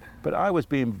of. But I was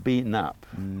being beaten up.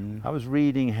 I was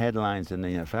reading headlines, and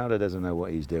Faldo doesn't know what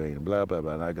he's doing, and blah blah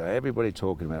blah. And I got everybody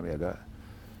talking about me.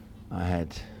 I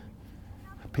had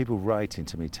people writing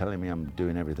to me telling me I'm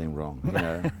doing everything wrong.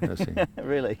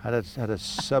 Really? I had a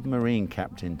submarine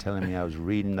captain telling me I was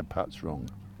reading the putts wrong.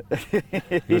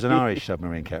 He was an Irish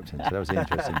submarine captain, so that was the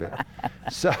interesting bit.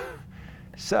 So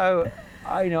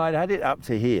I'd had it up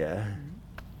to here,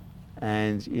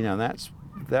 and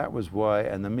that was why,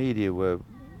 and the media were.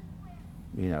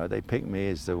 They picked me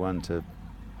as the one to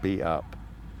beat up,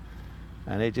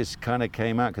 and it just kind of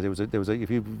came out because there was a,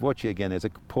 if you watch it again, there's a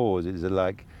pause. And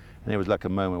it was like a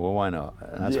moment. Well, why not?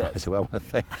 And that's why I said, well, I want to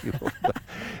thank you for that.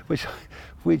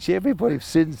 Which everybody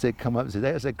since they come up and said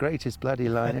that's the greatest bloody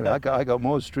line ever. I got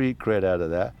more street cred out of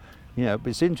that. But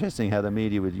it's interesting how the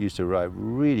media used to write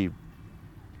really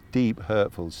deep,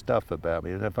 hurtful stuff about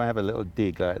me, and if I have a little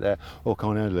dig like that,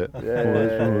 can't handle it.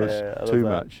 It's too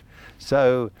much.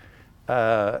 So.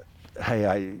 That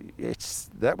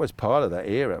was part of that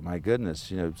era. My goodness,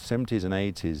 70s and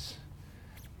 80s.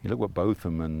 You look what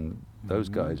Botham and those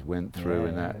guys went through,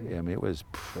 and that. I mean, it was.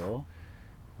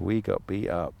 We got beat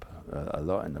up a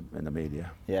lot in the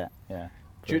media. Yeah.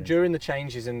 During the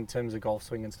changes in terms of golf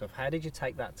swing and stuff, how did you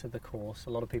take that to the course? A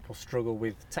lot of people struggle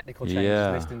with technical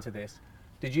changes listening to this.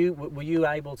 Were you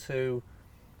able to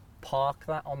park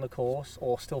that on the course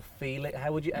or still feel it?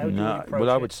 How would you approach it?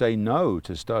 Well, I would say no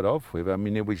to start off with. I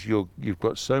mean, it was you've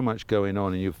got so much going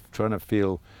on, and you're trying to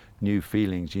feel new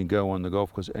feelings. You go on the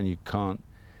golf course and you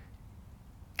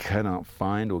cannot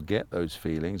find or get those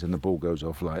feelings, and the ball goes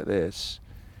off like this.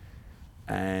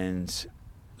 And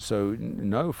so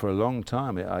no, for a long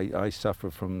time I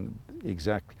suffered from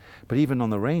but even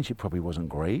on the range it probably wasn't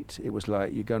great. It was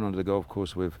like you're going onto the golf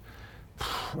course with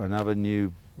another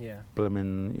new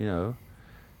blooming,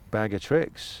 bag of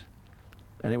tricks.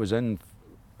 And it was then,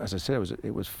 as I said,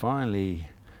 it was finally,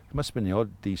 it must have been the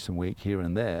odd decent week here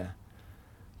and there,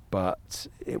 but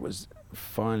it was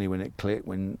finally when it clicked,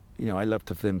 when, I love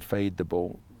to then fade the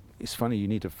ball. It's funny, you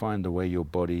need to find the way your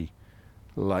body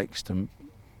likes to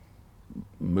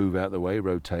move out the way,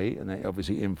 rotate, and it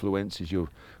obviously influences. You're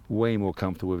way more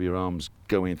comfortable with your arms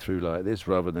going through like this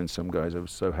rather than some guys are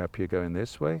so happy you're going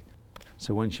this way.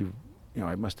 So once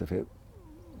I must have hit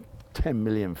 10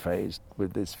 million fades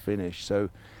with this finish. So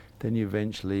then you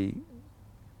eventually,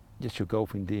 just your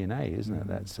golfing DNA, isn't it?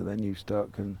 That. So then you start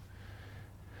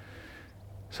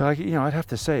So I'd have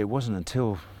to say it wasn't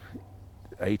until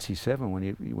 87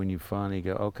 when you finally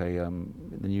go, okay,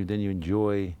 then you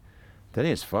enjoy. Then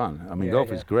it's fun. I mean,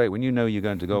 golf is great. When you're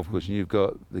going to golf course and you've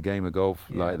got the game of golf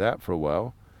like that for a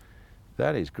while,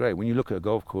 that is great. When you look at a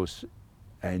golf course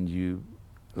and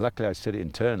luckily I said it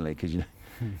internally, because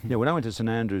when I went to St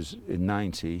Andrews in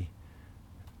 90,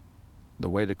 the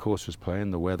way the course was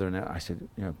playing, the weather, and I said,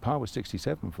 par was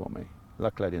 67 for me.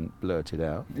 Luckily I didn't blurt it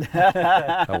out.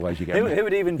 Otherwise you get who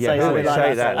would even say something like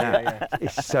say that now?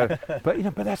 It's so,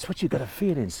 but that's what you've got to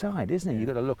feel inside, isn't it? You've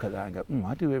got to look at that and go,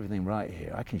 I do everything right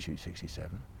here. I can shoot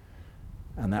 67,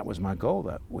 and that was my goal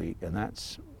that week, and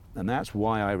that's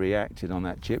why I reacted on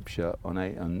that chip shot on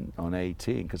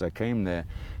 18, because I came there,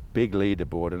 big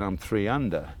leaderboard, and I'm 3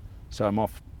 under, so I'm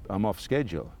off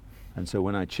schedule, and so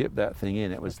when I chipped that thing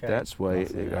in, it was that's why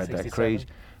it had that crazy.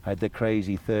 I had the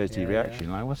crazy Thursday reaction,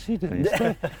 like, what's he doing?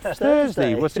 It's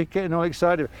Thursday. What's he getting all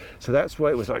excited? So that's why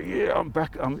it was like, I'm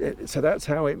back. So that's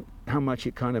how much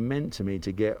it kind of meant to me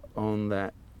to get on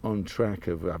track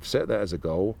of, I've set that as a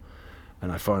goal,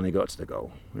 and I finally got to the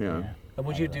goal. And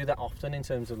would you do that often in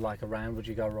terms of like a round? Would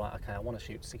you go, right, okay, I want to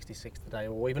shoot 66 today,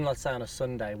 or even let's say on a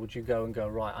Sunday, would you go,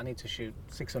 right, I need to shoot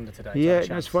 600 today? Yeah,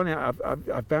 it's funny.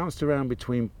 I've bounced around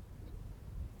between,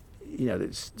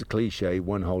 it's the cliche,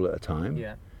 one hole at a time.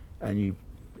 Yeah. And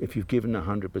if you've given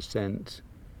 100%,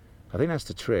 I think that's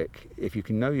the trick. If you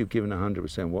can know you've given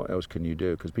 100%, what else can you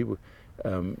do? Because people,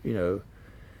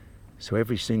 so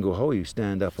every single hole you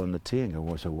stand up on the tee and go,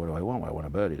 well, so what do I want? Well, I want to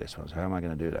birdie this one. So how am I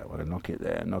going to do that? Well, I knock it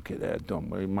there,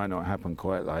 done. Well, it might not happen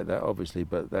quite like that, obviously,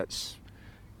 but that's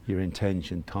your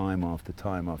intention time after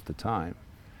time after time.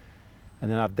 And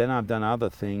then I've done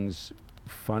other things.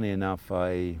 Funny enough,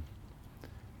 I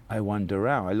won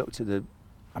Doral. I looked at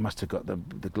I must have got the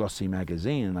glossy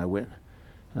magazine, and I went,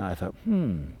 and I thought,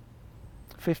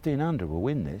 15 under will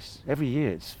win this. Every year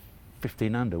it's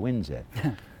 15 under wins it.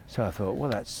 So I thought, well,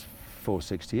 that's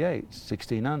 468,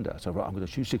 16 under. So I'm going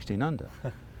to shoot 16 under.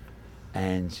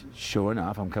 And sure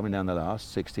enough, I'm coming down the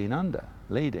last 16 under,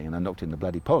 leading, and I knocked in the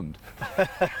bloody pond.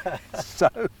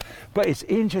 But it's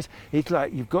interesting. It's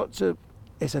like you've got to,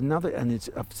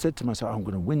 I've said to myself, I'm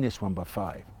going to win this one by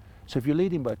 5. So if you're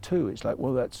leading by 2, it's like,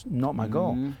 well, that's not my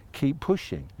goal. Keep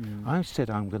pushing. I said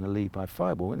I'm going to lead by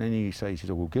 5. Well, and then he says,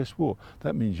 well, guess what?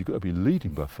 That means you've got to be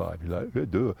leading by 5. You're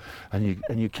like, duh.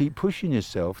 And you keep pushing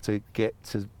yourself to get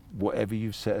to whatever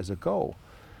you've set as a goal.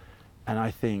 And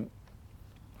I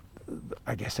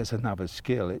guess that's another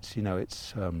skill. It's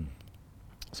it's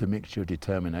a mixture of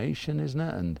determination, isn't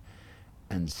it,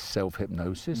 and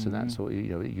self-hypnosis, and that's what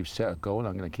you've set a goal.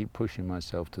 I'm going to keep pushing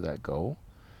myself to that goal.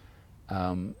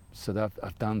 So that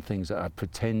I've done things that I've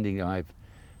pretended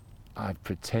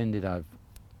I've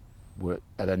worked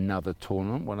at another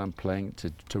tournament when I'm playing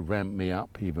to ramp me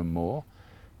up even more.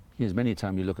 There's many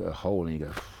times you look at a hole and you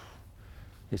go,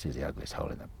 this is the ugliest hole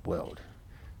in the world.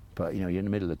 But you're in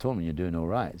the middle of the tournament, you're doing all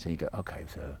right. So you go, okay,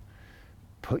 so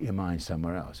put your mind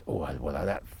somewhere else. Oh, well,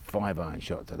 that 5-iron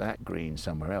shot to that green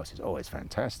somewhere else it's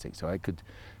fantastic. So I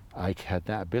had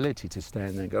that ability to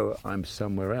stand there and go, I'm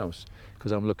somewhere else,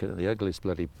 because I'm looking at the ugliest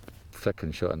bloody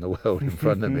second shot in the world in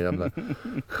front of me. I'm like, God,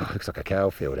 it looks like a cow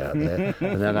field out there.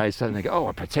 And then I suddenly go,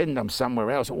 I pretend I'm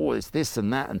somewhere else. Oh, it's this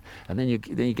and that, and then you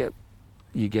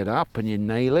get up and you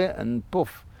nail it, and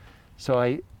poof. So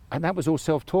and that was all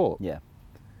self-taught. Yeah.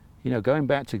 Going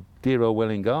back to dear old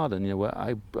Welwyn Garden, where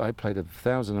I played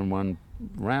 1,001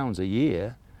 rounds a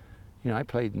year. I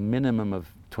played minimum of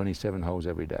 27 holes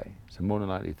every day, so more than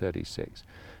likely 36.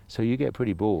 So you get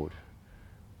pretty bored.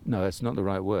 No, that's not the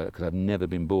right word, because I've never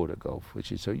been bored at golf,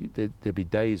 which is, there'd be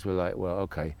days where like, well,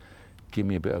 okay, give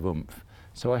me a bit of oomph.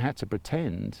 So I had to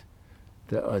pretend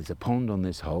that there's a pond on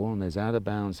this hole and there's out of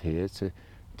bounds here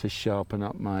to sharpen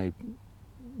up my,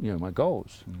 my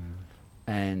goals.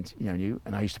 And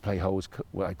and I used to play holes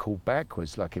what I call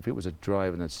backwards, like if it was a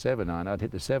drive and a 7-iron, I'd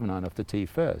hit the 7-iron off the tee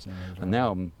first. And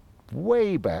now I'm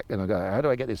way back, and I go, how do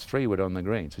I get this 3-wood on the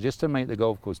green? So just to make the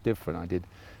golf course different, I did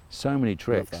so many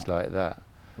tricks like that.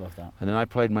 Love that. And then I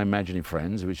played my imaginary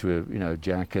friends, which were, you know,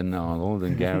 Jack and Arnold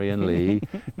and Gary and Lee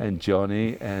and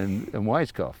Johnny and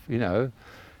Weiskopf, you know,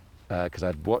 because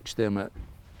I'd watched them at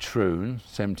Troon,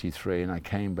 73, and I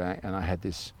came back and I had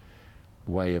this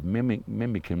way of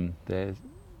mimicking their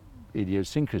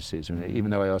idiosyncrasies. And even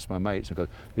though I asked my mates, I go,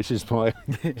 this is my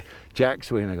Jack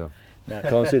swing, I go,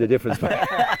 can't see the difference, mate.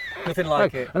 Nothing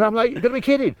like it. And I'm like, you've got to be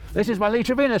kidding. This is my Lee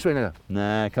Trevino swing. I go,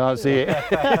 nah, can't see it.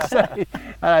 And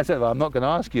I said, well, I'm not going to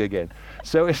ask you again.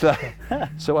 So it's like,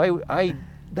 so I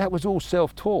that was all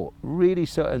self-taught, really.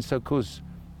 And so, because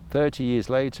 30 years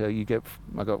later,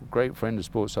 I got a great friend, a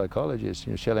sports psychologist,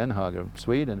 you know, Kjell Enhager of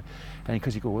Sweden, and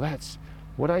because you go, well, that's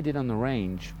what I did on the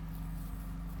range.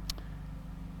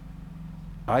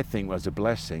 I think was a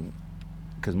blessing,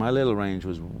 because my little range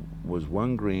was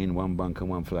one green, one bunker,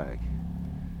 one flag,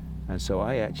 and so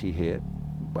I actually hit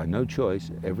by no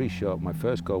choice every shot. My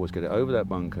first goal was get it over that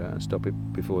bunker and stop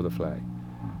it before the flag.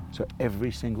 So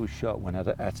every single shot went at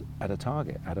a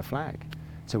target, at a flag.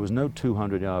 So there was no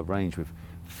 200-yard range with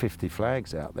 50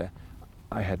 flags out there.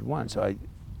 I had one, so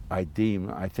I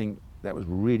think that was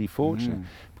really fortunate,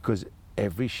 because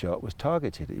every shot was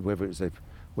targeted, whether it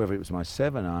was my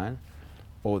 7-iron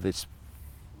or this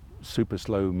super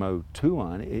slow mo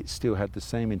 2-iron, it still had the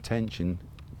same intention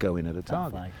going at a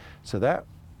target. So that,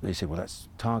 they said, well, that's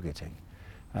targeting.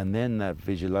 And then that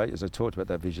as I talked about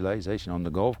that visualization on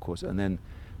the golf course, and then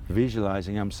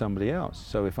visualizing I'm somebody else.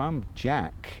 So if I'm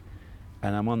Jack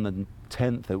and I'm on the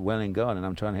 10th at Welwyn Garden and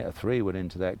I'm trying to hit a 3-wood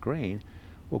into that green,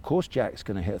 well, of course Jack's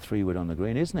going to hit a 3-wood on the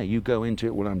green, isn't he? You go into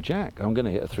it, well, I'm Jack, I'm going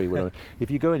to hit a 3-wood.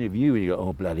 If you go into view and you go,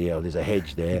 oh, bloody hell, there's a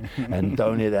hedge there, and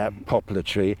don't hit that poplar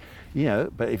tree, you know,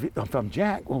 but if I'm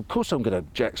Jack, well, of course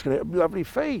Jack's going to hit a lovely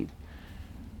fade.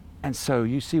 And so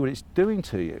you see what it's doing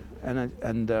to you.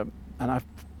 And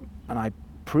I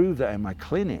prove that in my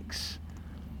clinics.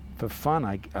 For fun,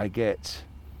 I get,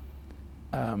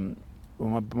 well,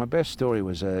 my best story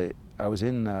was, I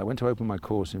went to open my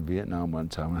course in Vietnam one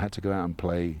time. I had to go out and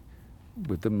play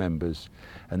with the members,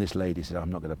 and this lady said,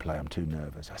 I'm not going to play, I'm too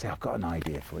nervous. I said, I've got an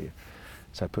idea for you.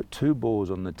 So I put 2 balls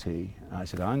on the tee. I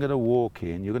said, I'm going to walk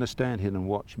in, you're going to stand here and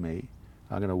watch me.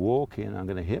 I'm going to walk in, I'm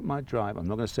going to hit my drive, I'm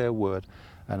not going to say a word,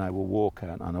 and I will walk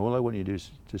out. And all I want you to do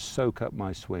is to soak up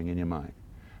my swing in your mind.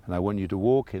 And I want you to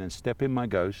walk in and step in my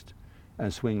ghost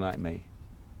and swing like me,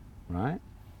 right?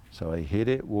 So I hit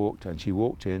it, walked, and she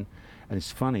walked in. And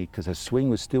it's funny, because her swing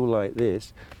was still like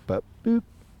this, but boop,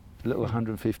 a little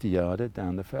 150-yarder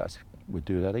down the fairway. We'd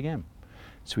do that again.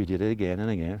 So we did it again and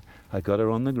again. I got her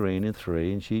on the green in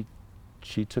 3, and she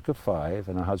took a 5,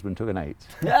 and her husband took an 8.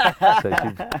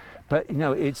 But you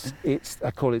know, it's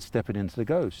I call it stepping into the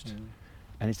ghost,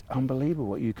 and it's unbelievable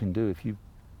what you can do if you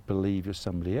believe you're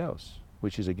somebody else,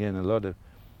 which is again a lot of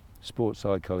sports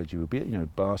psychology would be. You know,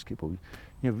 basketball.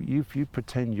 You know, if you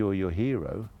pretend you're your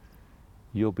hero,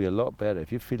 you'll be a lot better.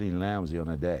 If you're feeling lousy on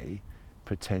a day,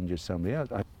 pretend you're somebody else.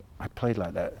 I played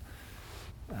like that.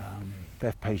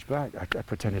 Beth Page Black, I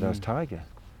pretended I was Tiger.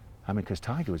 I mean, because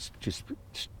Tiger was just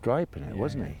striping it,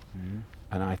 wasn't he?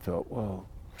 And I thought, well,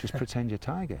 just pretend you're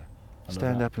Tiger.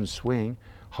 Stand up and swing,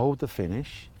 hold the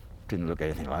finish. Didn't look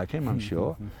anything like him, I'm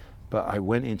sure. But I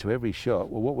went into every shot.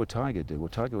 Well, what would Tiger do? Well,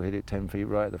 Tiger would hit it 10 feet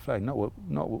right at the flag. Not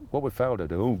what would Fowler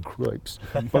do? Oh, cripes,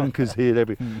 bunkers here,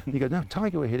 every. You go, no,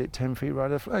 Tiger would hit it 10 feet right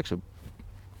at the flag. So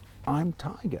I'm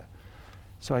Tiger.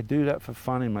 So I do that for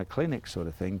fun in my clinic, sort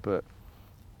of thing. But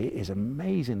it is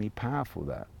amazingly powerful.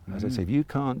 That, as I say, if you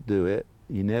can't do it,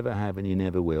 you never have and you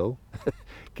never will.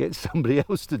 Get somebody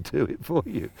else to do it for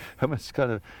you. I mean,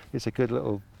 it's a good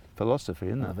little philosophy,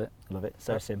 isn't it? Love it.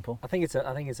 So simple. I think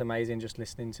it's amazing just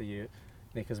listening to you,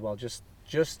 Nick, as well.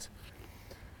 Just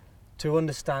to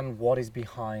understand what is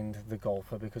behind the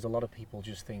golfer, because a lot of people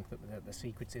just think that the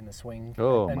secret's in the swing.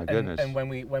 Oh, my goodness! And when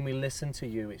we listen to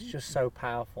you, it's just so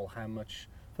powerful how much,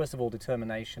 first of all,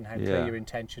 determination, how clear your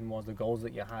intention was, the goals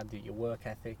that you had, your work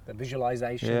ethic, the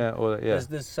visualization.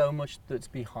 There's so much that's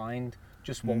behind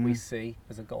just what we see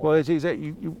as a golfer. Well, it's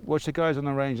exactly. You watch the guys on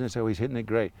the range and they say, "Oh, he's hitting it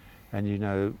great," and you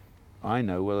know, I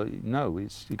know. Well, no,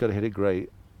 you've got to hit it great.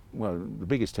 Well, the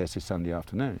biggest test is Sunday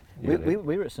afternoon. We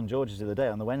were at St George's the other day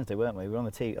on the Wednesday, weren't we? We were on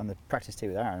the practice tee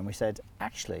with Aaron, and we said,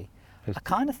 actually, I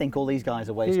kind of think all these guys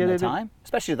are wasting their time,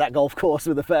 especially that golf course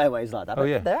with the fairways like that.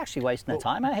 They're actually wasting their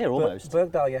time out here almost.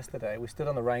 Birkdale yesterday, we stood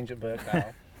on the range at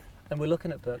Birkdale, and we're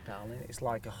looking at Birkdale, and it's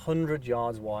like 100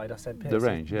 yards wide. I said, the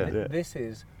range, this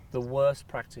is the worst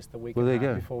practice that we can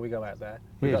have before we go out there.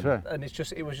 Right. And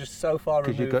it was just so far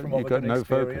removed from what you've got no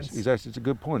experience. focus. Exactly, it's a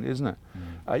good point, isn't it?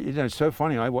 You know, it's so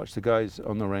funny. I watch the guys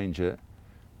on the range at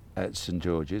St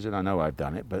George's, and I know I've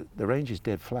done it, but the range is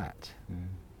dead flat.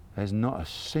 There's not a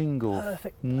single,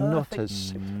 Perfect,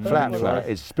 flat.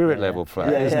 It's spirit level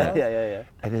flat, isn't it? Yeah.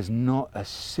 And there's not a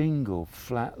single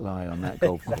flat lie on that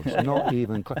golf course. Not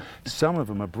even close. Some of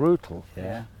them are brutal.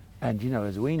 Yeah. And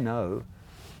as we know,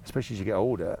 especially as you get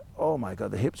older, oh my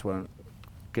God, the hips won't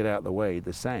get out of the way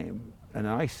the same. And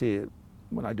I see it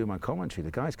when I do my commentary.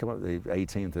 The guys come up the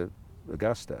 18th of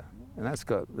Augusta, and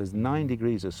there's 9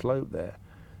 degrees of slope there,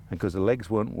 and because the legs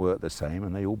won't work the same,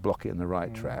 and they all block it in the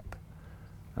right trap.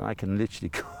 And I can literally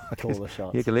call the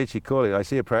shots. You can literally call it. I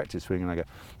see a practice swing and I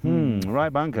go,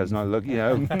 right bunker's not looking,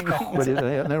 but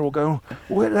and they're all going,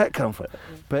 where did that come from?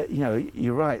 But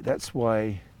you're right. That's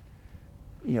why,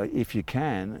 if you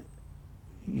can,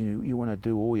 you want to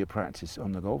do all your practice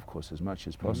on the golf course as much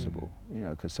as possible.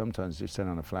 Because sometimes just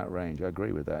standing on a flat range, I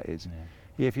agree with that.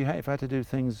 If I had to do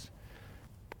things,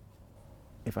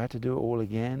 if I had to do it all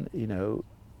again,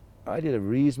 I did a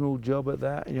reasonable job at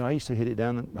that. I used to hit it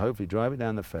down, hopefully drive it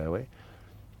down the fairway.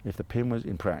 If the pin was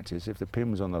in practice, if the pin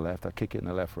was on the left, I'd kick it in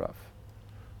the left rough.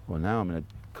 Well, now I'm in a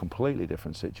completely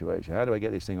different situation. How do I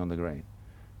get this thing on the green?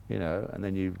 And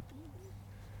then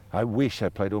I wish I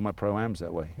played all my pro-ams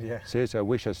that way. Yeah. Seriously, I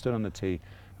wish I stood on the tee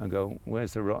and go,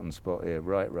 where's the rotten spot here?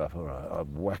 Right rough, all right, I'll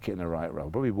whack it in the right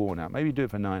rough. Probably worn out. Maybe do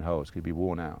it for 9 holes, could be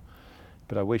worn out.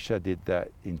 But I wish I did that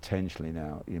intentionally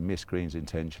now. You miss greens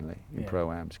intentionally in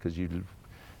pro-ams because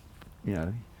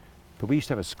but we used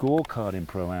to have a scorecard in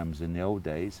pro-ams in the old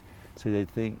days. So they'd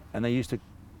think, and they used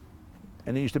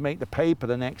to make the paper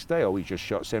the next day. Oh, we just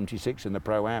shot 76 in the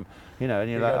pro-am, and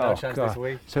you're like, oh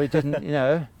God. So it didn't,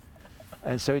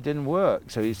 and so it didn't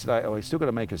work. So he's like, oh, he's still got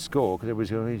to make a score because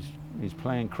he's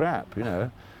playing crap,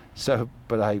 So,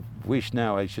 but I wish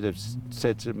now I should have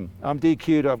said to him, I'm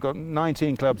DQ'd, I've got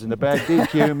 19 clubs in the bag,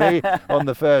 DQ me on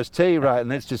the first tee, right, and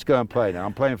let's just go and play now.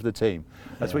 I'm playing for the team.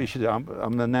 That's what you should do.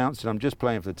 I'm announcing I'm just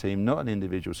playing for the team, not an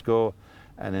individual score,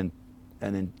 and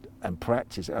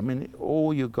practice. I mean,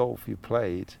 all your golf you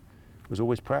played was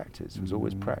always practice, was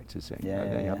always practicing. You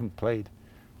haven't played,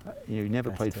 you never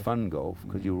played fun golf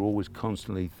because you were always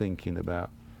constantly thinking about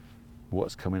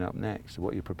what's coming up next,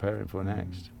 what you're preparing for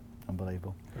next.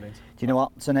 Unbelievable. Brilliant. Do you know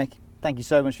what? So Nick, thank you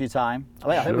so much for your time.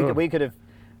 I think we could have.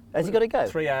 Has he got to go?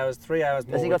 3 hours. 3 hours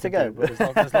more. Has he got to go? There's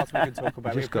lots we can talk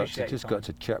about. Just got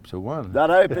to chapter 1.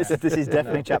 No, this is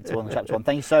definitely chapter 1. Chapter 1.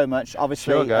 Thank you so much.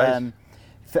 Obviously, sure, guys.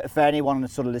 For anyone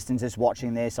sort of listening to this,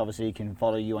 watching this, obviously you can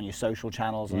follow you on your social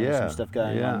channels. And there's some stuff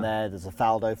going on there. There's a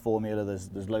Faldo formula.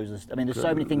 There's loads of. There's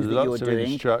so many things that you're doing. Lots of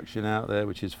instruction out there,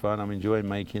 which is fun. I'm enjoying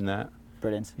making that.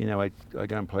 Brilliant. I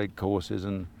go and play courses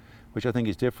which I think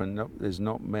is different. There's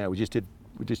not many. We just did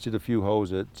a few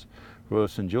holes at Royal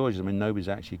St George's. I mean, nobody's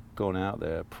actually gone out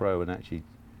there pro and actually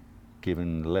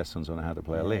given lessons on how to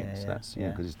play a links. That's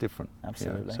because it's different.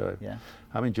 Absolutely. So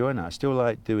I'm enjoying that. I still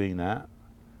like doing that.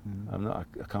 I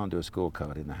can't do a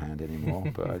scorecard in the hand anymore,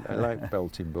 but I like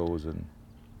belting balls and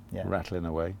rattling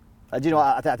away. Do you know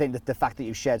what? I think that the fact that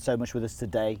you've shared so much with us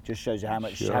today just shows you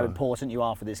how important you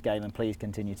are for this game, and please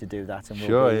continue to do that. And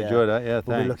enjoy that. Yeah,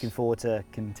 we'll be looking forward to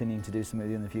continuing to do some with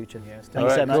you in the future. Yes, thank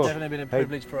you so much. It's definitely been a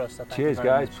privilege for us. So cheers,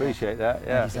 guys. Appreciate that.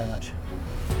 Yeah. Thank you so much.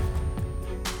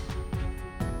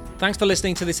 Thanks for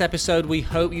listening to this episode. We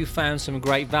hope you found some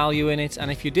great value in it.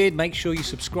 And if you did, make sure you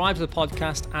subscribe to the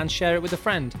podcast and share it with a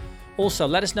friend. Also,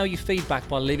 let us know your feedback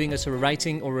by leaving us a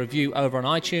rating or review over on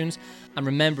iTunes. And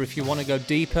remember, if you want to go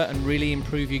deeper and really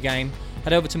improve your game,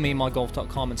 head over to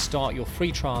memygolf.com and start your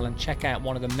free trial and check out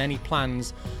one of the many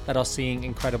plans that are seeing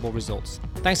incredible results.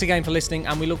 Thanks again for listening,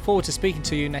 and we look forward to speaking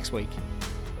to you next week.